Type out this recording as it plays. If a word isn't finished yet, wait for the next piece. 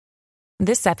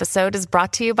This episode is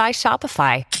brought to you by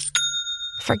Shopify.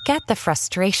 Forget the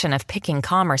frustration of picking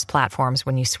commerce platforms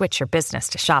when you switch your business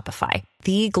to Shopify,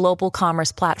 the global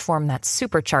commerce platform that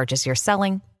supercharges your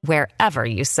selling wherever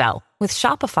you sell. With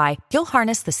Shopify, you'll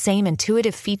harness the same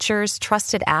intuitive features,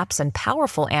 trusted apps, and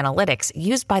powerful analytics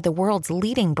used by the world's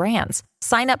leading brands.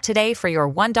 Sign up today for your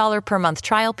 $1 per month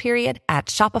trial period at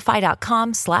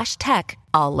shopify.com/tech,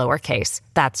 all lowercase.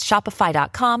 That's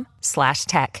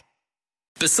shopify.com/tech.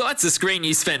 Besides the screen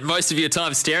you spent most of your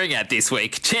time staring at this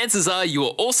week, chances are you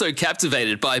are also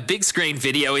captivated by a big screen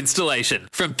video installation.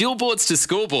 From billboards to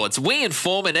scoreboards, we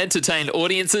inform and entertain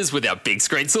audiences with our big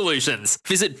screen solutions.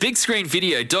 Visit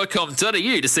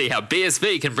bigscreenvideo.com.au to see how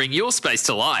BSV can bring your space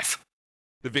to life.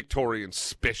 The Victorian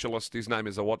specialist, his name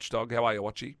is a Watchdog. How are you,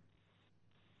 Watchy?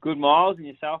 Good, Miles, and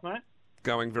yourself, mate?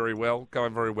 Going very well.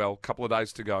 Couple of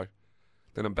days to go.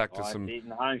 Then I'm back to some in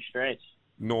the home stretch.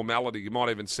 Normality. You might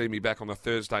even see me back on a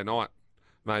Thursday night,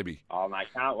 maybe. Oh, mate,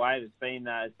 can't wait. It's been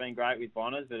great with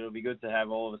Bonners, but it'll be good to have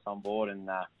all of us on board, and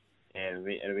it'll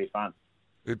be fun.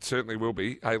 It certainly will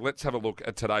be. Hey, let's have a look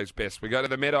at today's best. We go to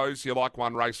the Meadows. You like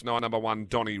one, race 9, number 1,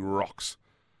 Donny Rocks.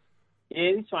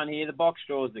 Yeah, this one here, the box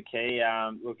draw is the key.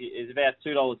 Look, it's about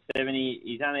 $2.70.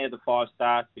 He's only had the 5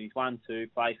 starts, but he's won 2,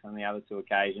 placed on the other 2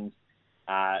 occasions.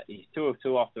 He's 2 of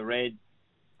 2 off the red.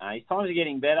 His times are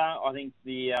getting better. I think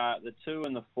the 2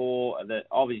 and the 4 are the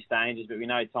obvious dangers, but we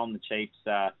know Tom the Chiefs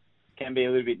can be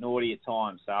a little bit naughty at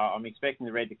times. So I'm expecting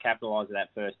the red to capitalise at that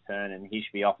first turn, and he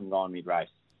should be off and gone mid-race.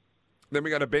 Then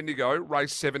we go to Bendigo,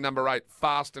 race 7, number 8,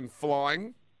 Fast and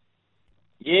Flying.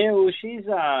 Yeah, well, she's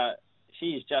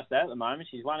just that at the moment.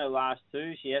 She's won her last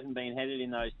 2. She hasn't been headed in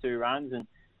those 2 runs, and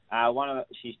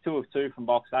she's 2 of 2 from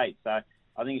box 8. So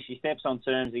I think if she steps on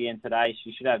terms again today,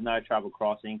 she should have no trouble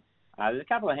crossing. There's a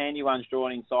couple of handy ones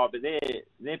drawn inside, but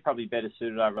they're probably better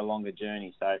suited over a longer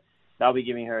journey. So they'll be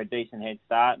giving her a decent head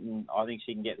start, and I think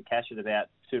she can get the cash at about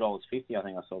 $2.50, I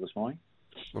think I saw this morning.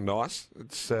 Well, nice.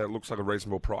 It looks like a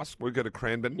reasonable price. We'll go to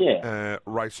Cranbourne. Yeah.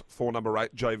 Race 4, number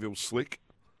 8, Jayville Slick.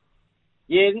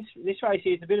 Yeah, this race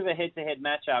here is a bit of a head-to-head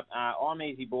matchup. I'm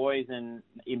Easy Boys and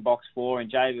in box 4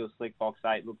 and Jayville Slick box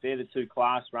 8. Look, they're the 2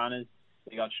 class runners.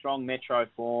 They got strong metro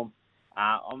form.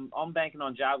 I'm banking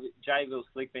on Jayville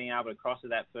Slick being able to cross at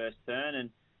that first turn, and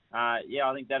I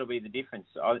think that'll be the difference.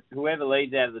 Whoever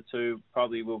leads out of the 2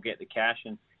 probably will get the cash,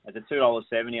 and at the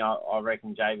 $2.70, I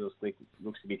reckon Jayville Slick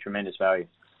looks to be tremendous value.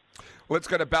 Let's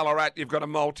go to Ballarat. You've got a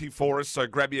multi for us, so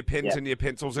grab your pens and your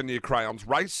pencils and your crayons.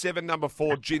 Race 7, number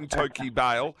 4, Gin Toki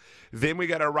Bale. Then we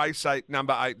go to race 8,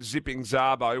 number 8, Zipping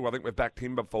Zarbo. I think we've backed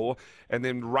him before. And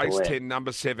then race 10,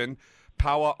 number 7,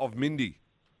 Power of Mindy.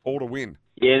 All to win.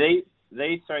 Yeah,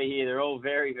 these 3 here, they're all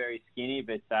very, very skinny,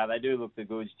 but they do look the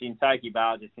goods. Gin Toki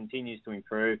Bale just continues to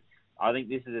improve. I think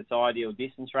this is its ideal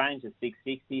distance range at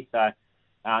 660, so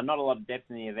not a lot of depth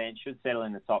in the event. Should settle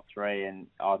in the top 3, and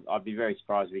I'd be very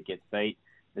surprised if it gets beat.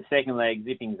 The second leg,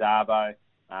 Zipping Zarbo,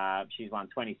 she's won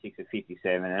 26 of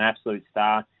 57, an absolute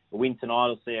star. The win tonight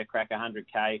will see her crack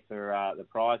 100K for the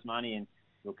prize money, and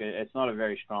look, it's not a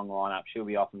very strong lineup. She'll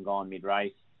be off and gone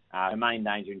mid-race. Her main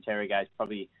danger, Interrogate's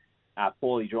probably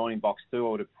poorly drawn in box 2. I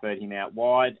would have preferred him out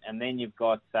wide. And then you've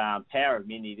got Power of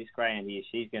Mindy, this greyhound here.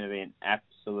 She's going to be an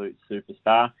absolute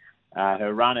superstar.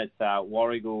 Her run at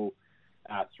Warragul,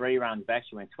 3 runs back,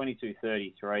 she went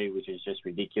 22.33, which is just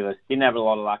ridiculous. Didn't have a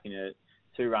lot of luck in her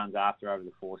 2 runs after over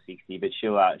the 460, but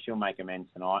she'll make amends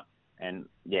tonight. And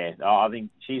yeah, I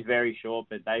think she's very short,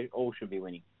 but they all should be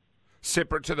winning.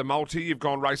 Separate to the multi, you've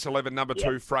gone race 11, number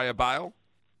 2, Freya Bale.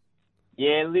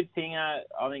 Yeah, Liv Tinger,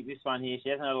 I think this one here, she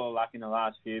hasn't had a lot of luck in the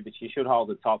last few, but she should hold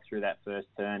the top through that first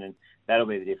turn, and that'll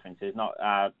be the difference. There's not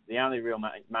the only real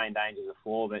main danger is a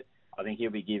 4, but I think he'll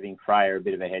be giving Freya a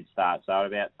bit of a head start. So I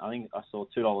think I saw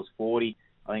 $2.40.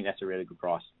 I think that's a really good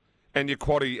price. And your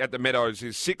quaddie at the Meadows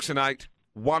is 6 and 8,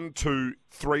 1, 2,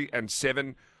 3 and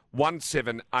 7, 1,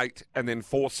 7, 8, and then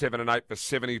 4, 7 and 8 for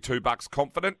 $72.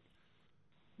 Confident?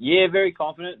 Yeah, very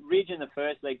confident. Ridge in the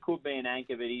first leg could be an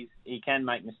anchor, but he can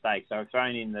make mistakes. So I've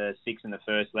thrown in the 6 in the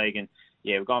first leg, and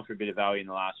yeah, we've gone for a bit of value in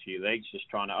the last few legs, just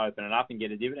trying to open it up and get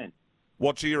a dividend.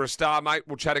 Watcher, you're a star, mate.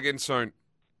 We'll chat again soon.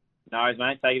 No worries,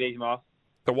 mate. Take it easy, Miles.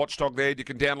 The Watchdog there. You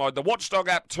can download the Watchdog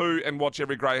app too and watch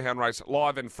every greyhound race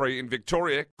live and free in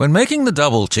Victoria. When making the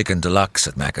double chicken deluxe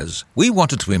at Macca's, we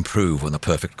wanted to improve on the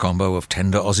perfect combo of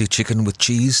tender Aussie chicken with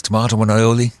cheese, tomato and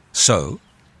aioli. So,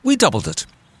 we doubled it.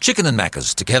 Chicken and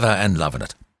Macca's, together and loving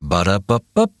it.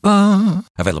 Ba-da-ba-ba-ba.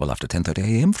 Available after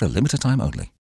 10:30 a.m. for a limited time only.